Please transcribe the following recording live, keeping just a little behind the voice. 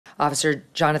Officer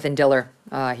Jonathan Diller,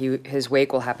 his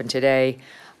wake will happen today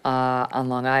on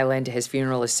Long Island. His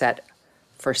funeral is set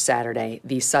for Saturday.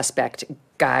 The suspect,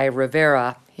 Guy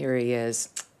Rivera, here he is.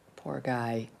 Poor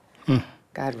guy.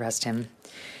 God rest him.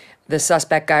 The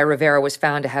suspect, Guy Rivera, was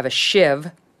found to have a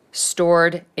shiv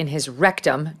stored in his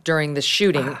rectum during the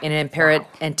shooting in apparent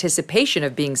anticipation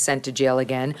of being sent to jail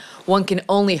again. One can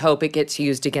only hope it gets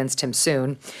used against him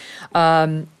soon.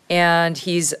 And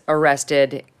he's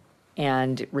arrested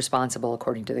and responsible,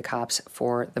 according to the cops,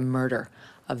 for the murder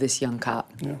of this young cop.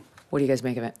 Yeah. What do you guys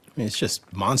make of it? I mean, it's just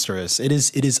monstrous. It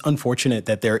is unfortunate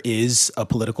that there is a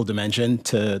political dimension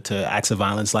to acts of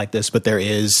violence like this, but there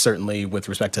is certainly with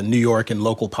respect to New York and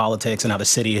local politics and how the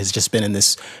city has just been in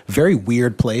this very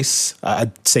weird place.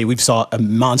 I'd say we've saw a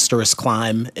monstrous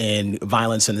climb in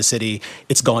violence in the city.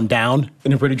 It's gone down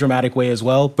in a pretty dramatic way as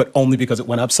well, but only because it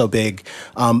went up so big.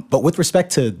 But with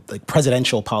respect to like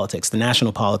presidential politics, the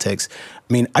national politics,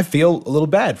 I mean, I feel a little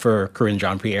bad for Karine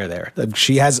Jean-Pierre there.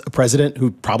 She has a president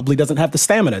who probably doesn't have the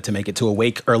stamina to make it to a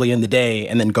wake early in the day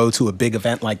and then go to a big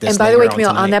event like this. And by the way,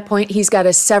 Kmele, on that point, he's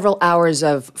got several hours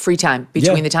of free time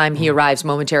between the time he arrives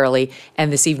momentarily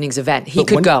and this evening's event. He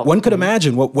could go. One could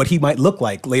imagine what he might look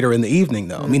like later in the evening,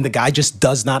 though. I mean, the guy just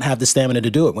does not have the stamina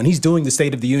to do it. When he's doing the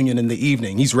State of the Union in the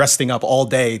evening, he's resting up all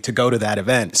day to go to that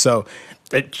event. So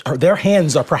their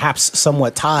hands are perhaps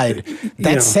somewhat tied.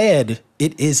 That said,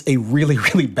 it is a really,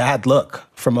 really bad look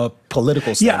from a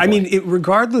political standpoint. Yeah, I mean,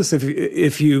 regardless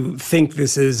if you think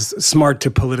this is smart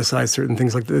to politicize certain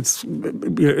things like that, it's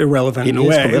irrelevant in a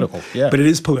way. It is political, yeah. But it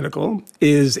is political.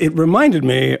 It reminded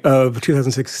me of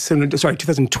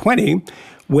 2020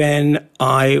 when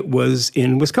I was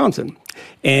in Wisconsin.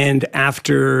 And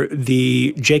after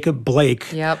the Jacob Blake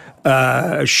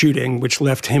shooting, which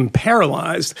left him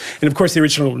paralyzed, and of course the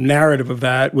original narrative of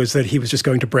that was that he was just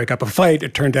going to break up a fight.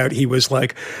 It turned out he was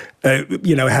like,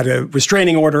 had a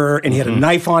restraining order and he had a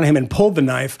knife on him and pulled the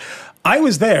knife. I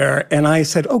was there and I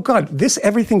said, oh God,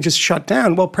 everything just shut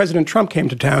down. Well, President Trump came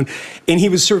to town and he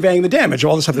was surveying the damage,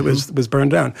 all the stuff that was burned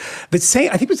down. I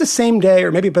think it was the same day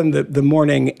or maybe been the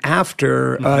morning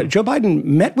after Joe Biden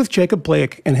met with Jacob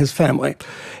Blake and his family.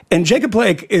 And Jacob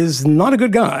Blake is not a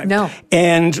good guy. No.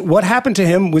 And what happened to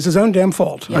him was his own damn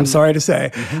fault, I'm sorry to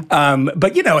say.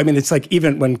 But, I mean, it's like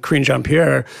even when Karine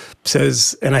Jean-Pierre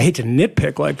says, and I hate to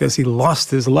nitpick like this, he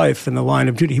lost his life in the line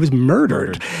of duty. He was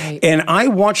murdered. Right. And I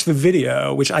watched the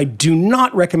video, which I do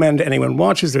not recommend anyone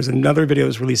watches. There's another video that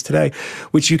was released today,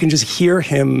 which you can just hear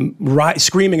him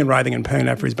screaming and writhing in pain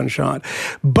after he's been shot.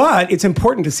 But it's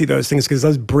important to see those things because it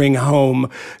does bring home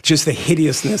just the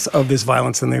hideousness of this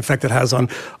violence and the effect it has on,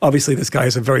 obviously, this guy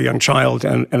has a very young child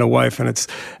and a wife, and it's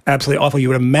absolutely awful. You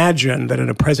would imagine that in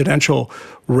a presidential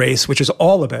race, which is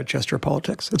all about gesture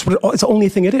politics, it's the only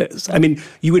thing it is. I mean,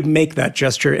 you would make that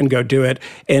gesture and go do it,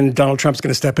 and Donald Trump's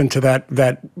going to step into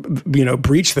that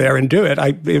breach there and do it.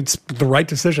 It's the right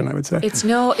decision, I would say. It's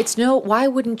no. Why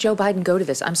wouldn't Joe Biden go to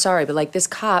this? I'm sorry, but like this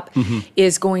cop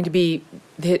is going to be.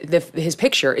 His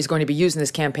picture is going to be used in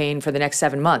this campaign for the next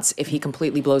 7 months if he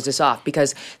completely blows this off,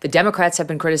 because the Democrats have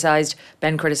been criticized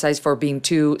for being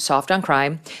too soft on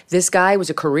crime. This guy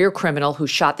was a career criminal who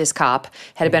shot this cop,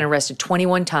 had been arrested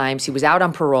 21 times. He was out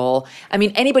on parole. I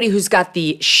mean, anybody who's got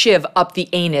the shiv up the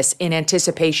anus in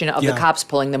anticipation of the cops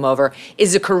pulling them over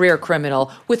is a career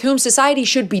criminal with whom society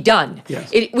should be done.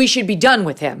 Yes. We should be done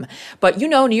with him. But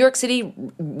New York City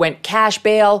went cash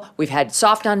bail. We've had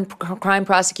soft on crime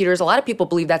prosecutors. A lot of people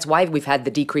believe that's why we've had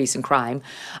the decrease in crime.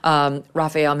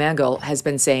 Rafael Mangal has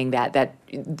been saying that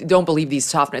don't believe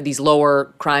these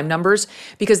lower crime numbers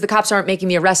because the cops aren't making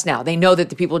the arrest now. They know that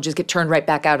the people just get turned right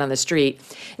back out on the street.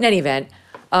 In any event,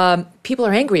 people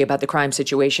are angry about the crime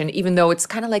situation, even though it's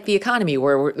kind of like the economy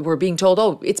where we're being told,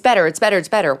 oh, it's better.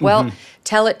 Well,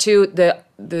 tell it to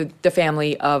the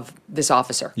family of this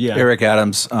officer. Yeah. Eric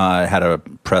Adams had a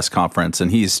press conference, and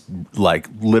he's like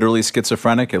literally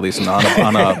schizophrenic, at least not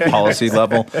on a policy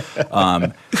level,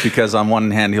 because on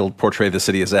one hand he'll portray the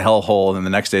city as a hellhole, and the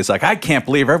next day it's like, I can't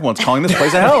believe everyone's calling this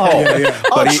place a hellhole.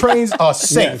 But our trains are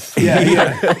safe.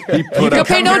 You can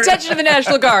pay no attention to the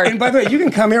National Guard. And by the way, you can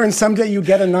come here and someday you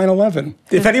get a 911.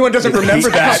 If anyone doesn't remember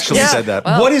that, actually said that.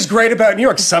 Well, what is great about New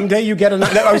York? Someday you get a.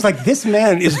 I was like, this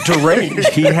man is deranged.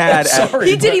 He had.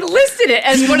 He listed it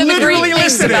as one of the great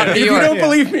things about New York. If you don't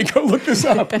believe me, go look this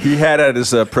up. He had at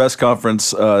his press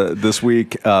conference this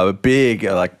week a big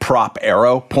prop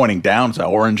arrow pointing down, it's an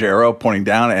orange arrow pointing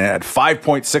down, and it had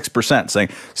 5.6%, saying,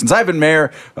 since I've been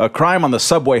mayor, crime on the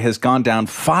subway has gone down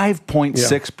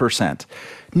 5.6%.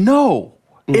 No.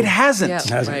 It hasn't. Yeah, It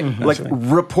hasn't. right. Like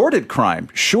reported crime,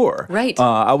 sure. Right.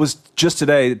 I was just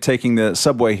today taking the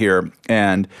subway here,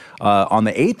 and on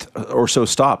the 8th or so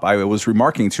stop, I was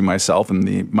remarking to myself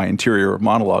in my interior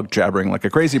monologue, jabbering like a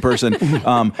crazy person.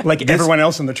 Like everyone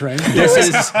else in the train. This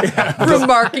is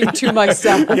Remarking to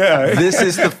myself. this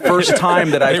is the first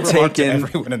time that I've taken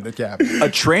everyone in the cab. a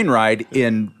train ride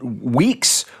in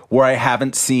weeks where I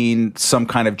haven't seen some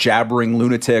kind of jabbering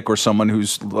lunatic or someone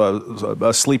who's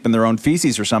asleep in their own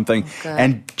feces or something.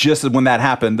 And just when that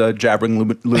happened, the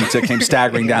jabbering lunatic came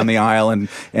staggering down the aisle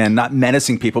and not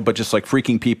menacing people, but just like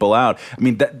freaking people out. I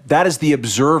mean, that is the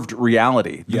observed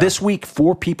reality. Yeah. This week,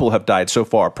 4 people have died so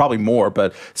far, probably more,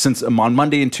 but since on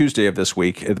Monday and Tuesday of this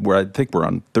week, where I think we're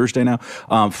on Thursday now,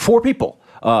 4 people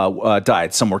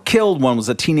died. Some were killed. One was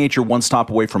a teenager one stop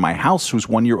away from my house who's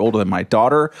 1 year older than my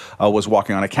daughter, was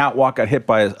walking on a catwalk, got hit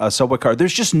by a subway car.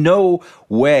 There's just no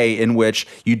way in which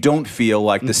you don't feel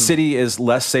like the city is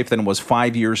less safe than it was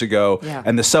 5 years ago,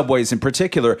 and the subways in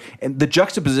particular. And the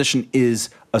juxtaposition is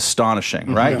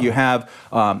astonishing, right? You have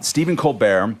Stephen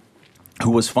Colbert, who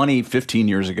was funny 15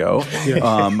 years ago,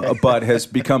 but has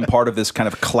become part of this kind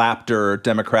of clapter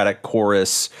Democratic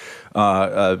chorus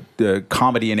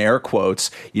comedy in air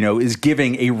quotes, is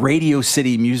giving a Radio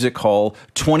City Music Hall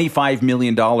 $25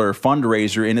 million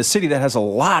fundraiser in a city that has a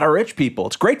lot of rich people.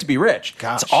 It's great to be rich.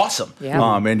 Gosh. It's awesome.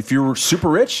 Yeah. And if you're super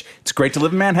rich, it's great to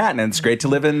live in Manhattan, and it's great to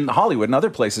live in Hollywood and other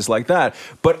places like that.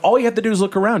 But all you have to do is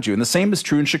look around you. And the same is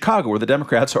true in Chicago, where the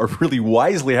Democrats are really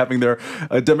wisely having their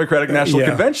Democratic National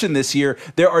Convention this year.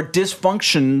 There are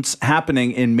dysfunctions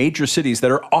happening in major cities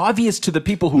that are obvious to the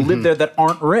people who live there that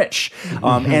aren't rich.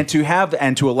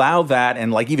 And to allow that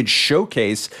and like even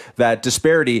showcase that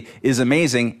disparity is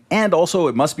amazing. And also,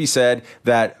 it must be said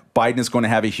that Biden is going to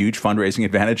have a huge fundraising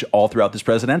advantage all throughout this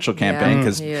presidential campaign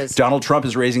because Donald Trump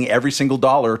is raising every single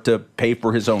dollar to pay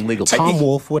for his own legal team. Tom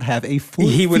Wolfe would have a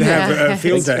field. He would have a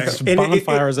field day.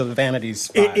 Bonfires of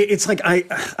vanities. It's like I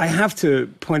have to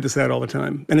point this out all the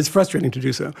time, and it's frustrating to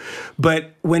do so.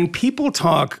 But when people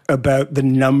talk about the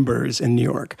numbers in New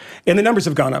York, and the numbers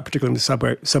have gone up, particularly in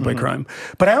the subway crime,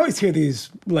 but I always hear these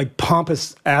like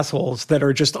pompous assholes that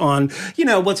are just on,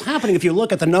 what's happening if you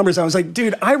look at the numbers. I was like,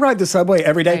 dude, I ride the subway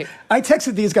every day. Right. I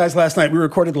texted these guys last night. We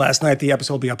recorded last night. The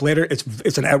episode will be up later.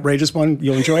 It's an outrageous one.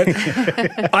 You'll enjoy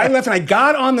it. I left and I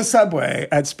got on the subway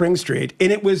at Spring Street,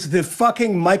 and it was the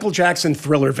fucking Michael Jackson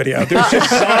Thriller video. There's just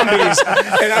zombies.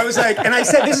 And I was like, and I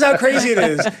said, this is how crazy it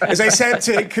is. As I said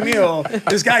to Kmele,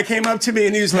 this guy came up to me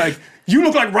and he was like, you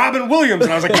look like Robin Williams.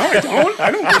 And I was like, no, I don't.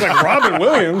 I don't look like Robin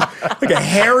Williams. Like a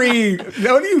hairy,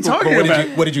 what are you talking about?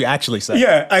 What did you actually say?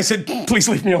 Yeah, I said, please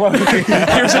leave me alone.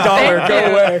 Here's $1,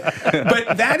 go away.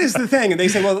 But that is the thing. And they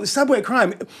say, well, subway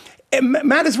crime. And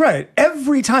Matt is right.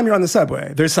 Every time you're on the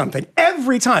subway, there's something.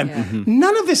 Every time. Yeah.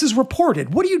 None of this is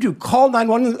reported. What do? Call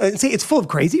 911 and say it's full of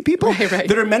crazy people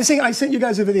that are menacing? I sent you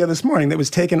guys a video this morning that was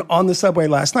taken on the subway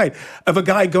last night of a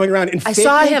guy going around and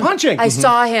fakely punching. I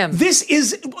saw him. This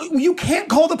is, you can't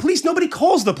call the police. Nobody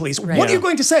calls the police. What are you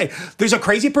going to say? There's a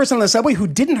crazy person on the subway who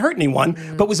didn't hurt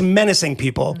anyone, but was menacing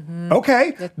people.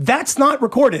 Okay, that's not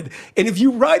recorded. And if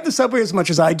you ride the subway as much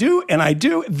as I do, and I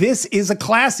do, this is a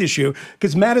class issue,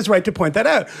 because Matt is right to point that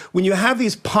out. When you have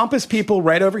these pompous people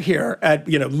right over here at,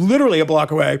 literally a block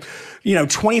away,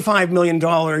 $25 million,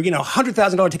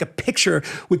 $100,000 take a picture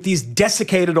with these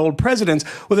desiccated old presidents.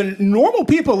 Well, the normal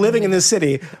people living in this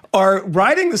city are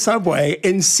riding the subway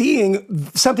and seeing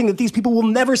something that these people will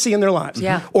never see in their lives.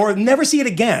 Or never see it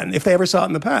again if they ever saw it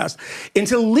in the past. And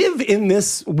to live in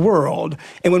this world,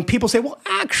 and when people say, well,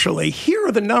 actually, here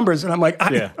are the numbers, and I'm like,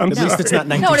 I'm At sorry. least it's not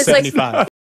 1975.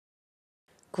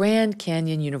 Grand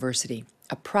Canyon University,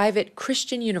 a private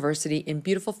Christian university in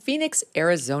beautiful Phoenix,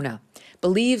 Arizona,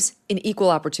 believes in equal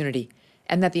opportunity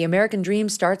and that the American dream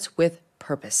starts with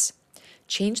purpose.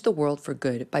 Change the world for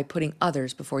good by putting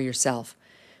others before yourself.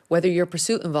 Whether your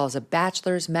pursuit involves a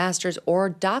bachelor's, master's, or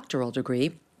doctoral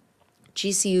degree,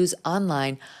 GCU's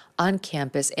online,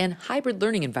 on-campus, and hybrid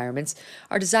learning environments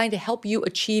are designed to help you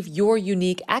achieve your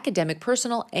unique academic,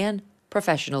 personal, and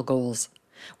professional goals.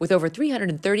 With over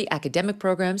 330 academic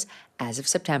programs as of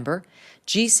September,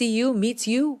 GCU meets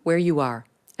you where you are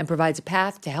and provides a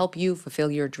path to help you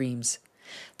fulfill your dreams.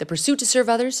 The pursuit to serve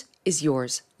others is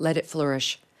yours. Let it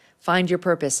flourish. Find your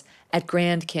purpose at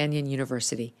Grand Canyon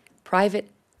University. Private,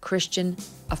 Christian,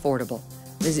 affordable.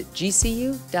 Visit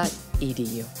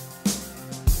gcu.edu.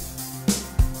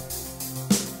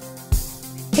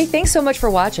 Hey, thanks so much for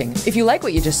watching. If you like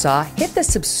what you just saw, hit the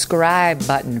subscribe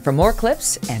button for more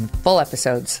clips and full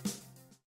episodes.